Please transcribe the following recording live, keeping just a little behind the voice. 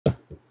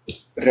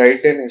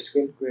Write an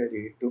SQL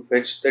query to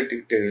fetch the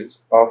details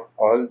of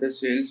all the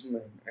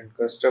salesmen and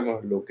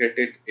customers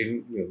located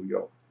in New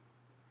York.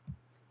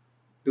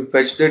 To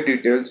fetch the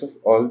details of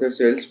all the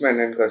salesmen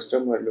and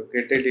customers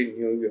located in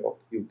New York,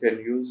 you can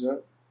use a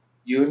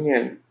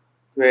union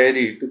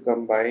query to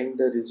combine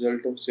the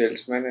result of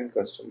salesman and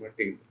customer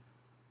table.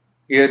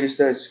 Here is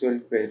the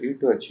SQL query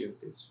to achieve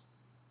this.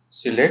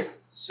 Select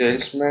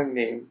salesman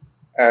name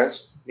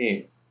as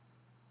name,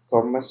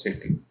 comma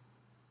city.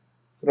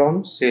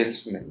 From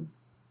salesman,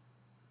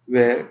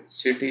 where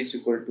city is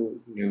equal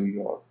to New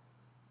York.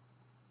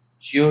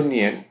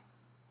 Union,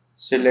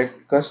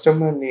 select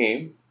customer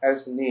name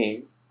as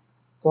name,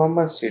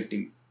 comma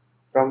city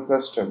from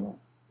customer,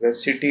 where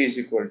city is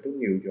equal to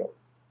New York.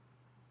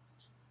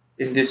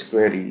 In this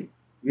query,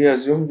 we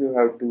assume you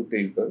have two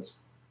tables,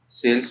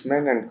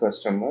 salesman and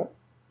customer,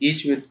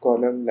 each with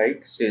column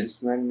like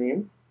salesman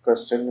name,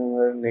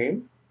 customer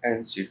name,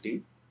 and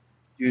city.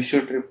 You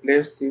should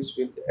replace this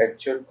with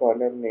actual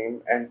column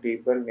name and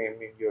table name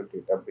in your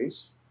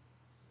database.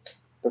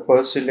 The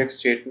first select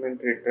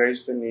statement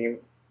retrieves the name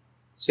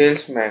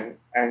salesman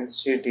and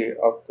city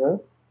of the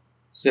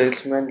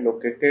salesman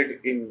located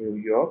in New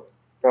York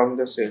from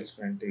the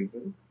salesman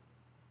table.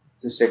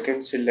 The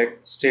second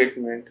select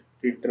statement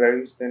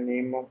retrieves the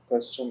name of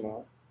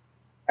customer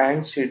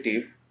and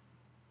city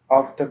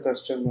of the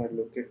customer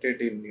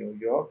located in New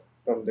York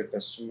from the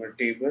customer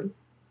table.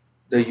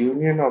 The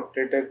union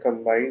operator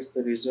combines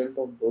the result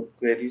of both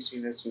queries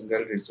in a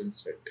single result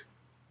set.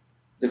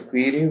 The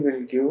query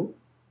will give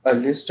a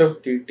list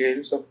of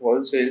details of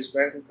all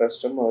salesmen and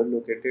customers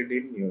located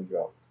in New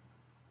York.